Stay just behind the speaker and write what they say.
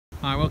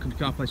Hi, welcome to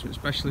Car Placement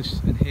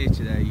Specialists, and here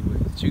today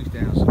with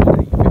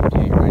 2008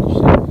 58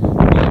 registered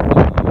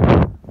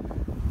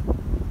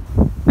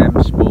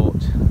M Sport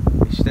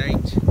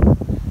Estate,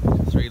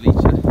 3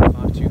 litre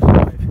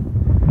 525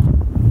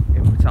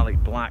 in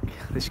metallic black.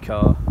 This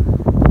car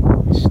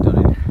is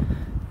stunning.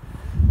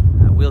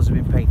 Wheels have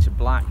been painted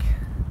black,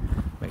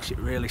 makes it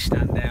really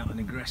stand out and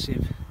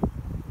aggressive.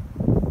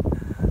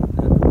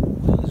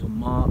 Wheel is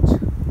unmarked.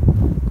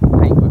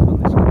 Paintwork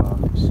on this car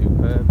is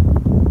superb.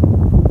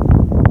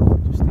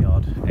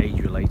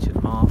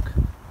 Age-related mark.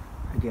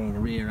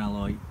 Again, rear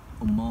alloy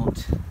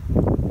unmarked.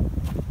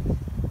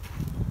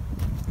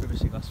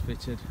 Privacy glass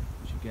fitted,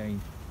 which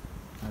again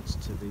adds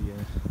to the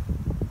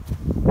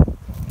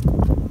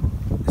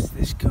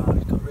this car.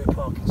 It's got rear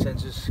parking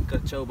sensors,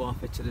 got a tow bar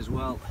fitted as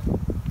well.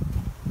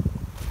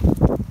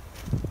 And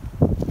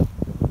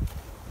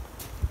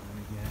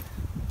again,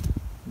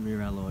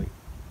 rear alloy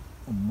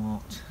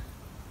unmarked.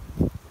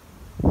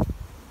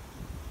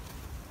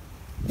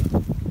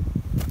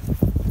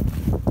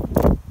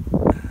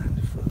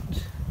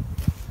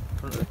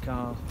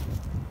 Car.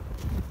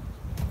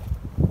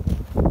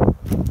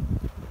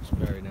 It's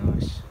very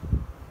nice.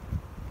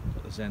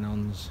 Got the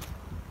Xenons,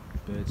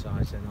 bird's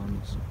eye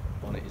Xenons.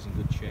 Bonnet is in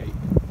good shape.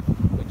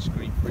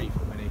 Windscreen free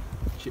from any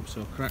chips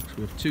or cracks.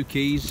 We have 2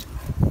 keys,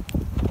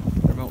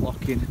 remote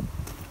locking.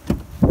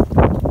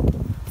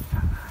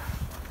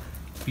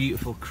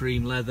 Beautiful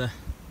cream leather.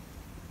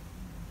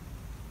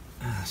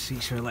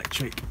 Seats are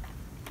electric.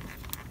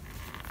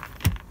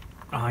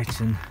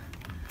 Iton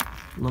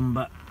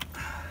lumbar.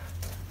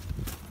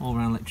 All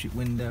round electric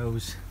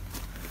windows.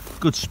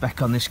 Good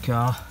spec on this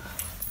car.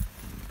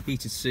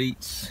 Heated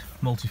seats,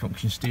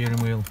 multifunction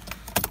steering wheel,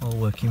 all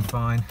working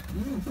fine.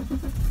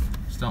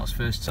 Starts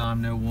first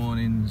time, no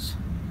warnings.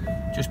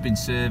 Just been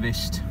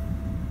serviced.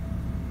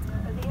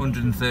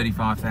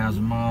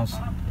 135,000 miles.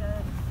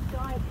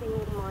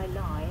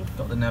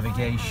 Got the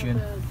navigation.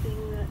 There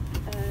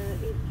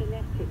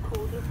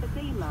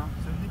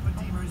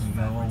you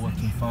go, all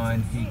working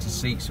fine. Heated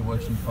seats are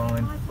working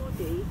fine.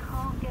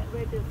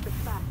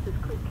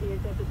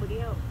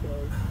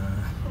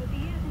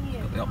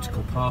 Got the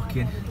optical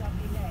parking.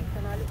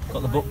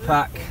 Got the book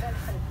pack.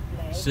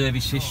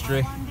 Service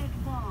history.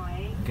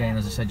 Again,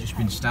 as I said, just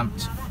been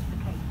stamped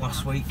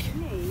last week.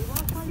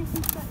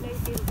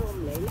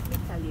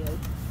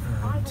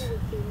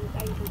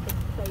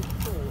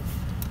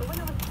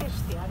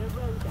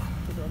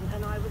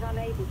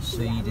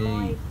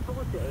 CD.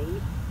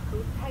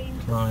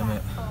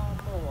 Climate.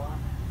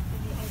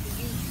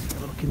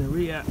 Look in the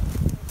rear.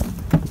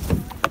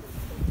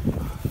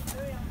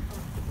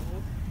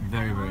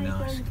 Very, very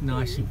nice.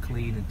 Nice and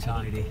clean and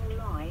tidy.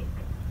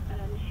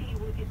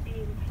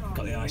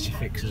 Got the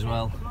ISOFIX as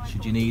well,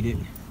 should you need it.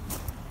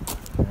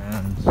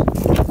 And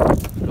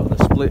got the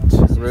split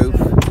roof.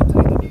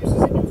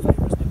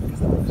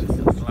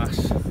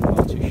 Glass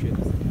partition.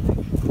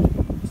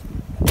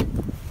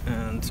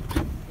 And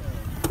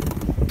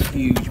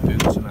huge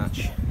boot to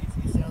match.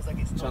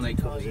 Tonneau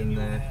covers in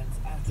there.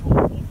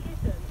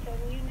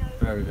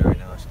 Very, very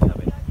nice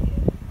cabin.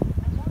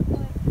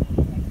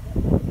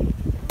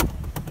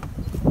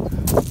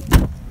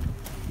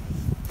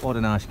 What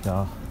a nice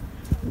car.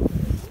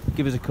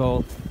 Give us a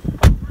call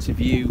to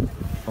view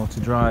or to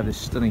drive this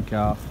stunning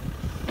car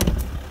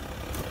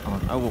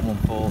on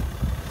 0114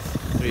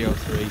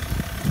 303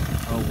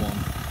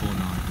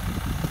 0149.